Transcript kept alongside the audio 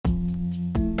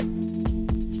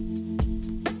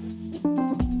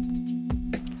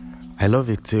I love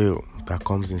a tale that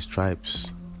comes in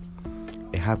stripes,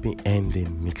 a happy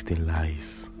ending mixed in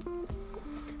lies.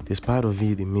 There's part of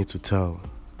it in me to tell,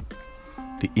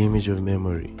 the image of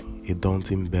memory, a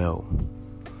daunting bell.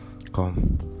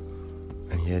 Come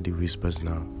and hear the whispers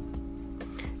now.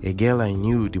 A girl I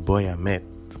knew, the boy I met.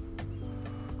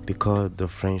 The chord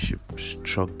of friendship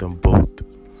struck them both.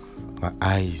 My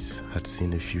eyes had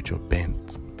seen a future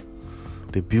bent.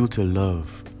 They built a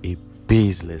love, a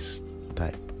baseless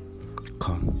type.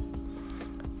 Come,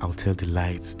 I'll tell the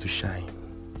lights to shine.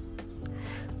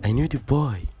 I knew the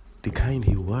boy, the kind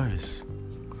he was.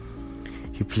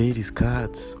 He played his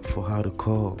cards for her to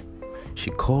call.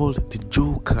 She called the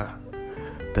joker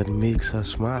that makes her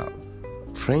smile.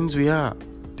 Friends we are,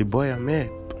 the boy I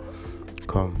met.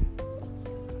 Come,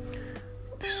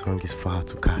 this song is far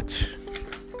to catch.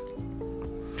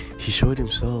 He showed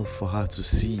himself for her to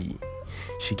see.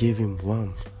 She gave him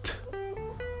warmth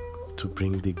to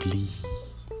bring the glee.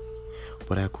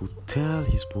 But I could tell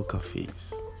his poker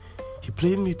face. He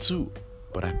played me too,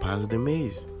 but I passed the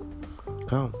maze.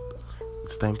 Come,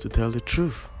 it's time to tell the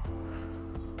truth.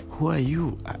 Who are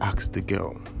you? I asked the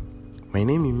girl. My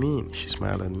name is Mean, she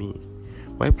smiled at me.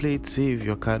 Why play it safe,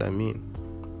 your card I mean?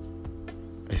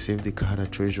 I saved the card I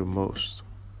treasure most.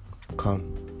 Come,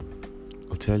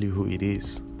 I'll tell you who it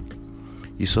is.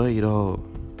 You saw it all,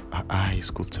 our eyes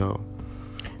could tell.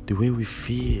 The way we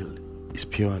feel is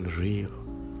pure and real.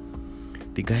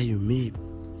 The guy you meet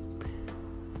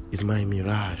is my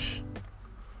mirage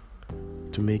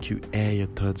to make you air your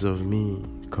thoughts of me.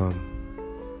 Come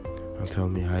and tell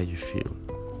me how you feel.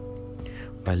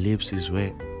 My lips is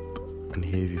wet and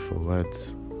heavy for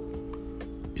words.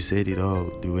 You said it all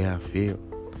the way I feel.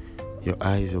 Your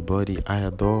eyes, your body, I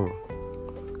adore.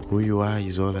 Who you are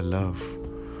is all I love.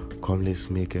 Come, let's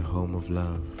make a home of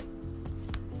love.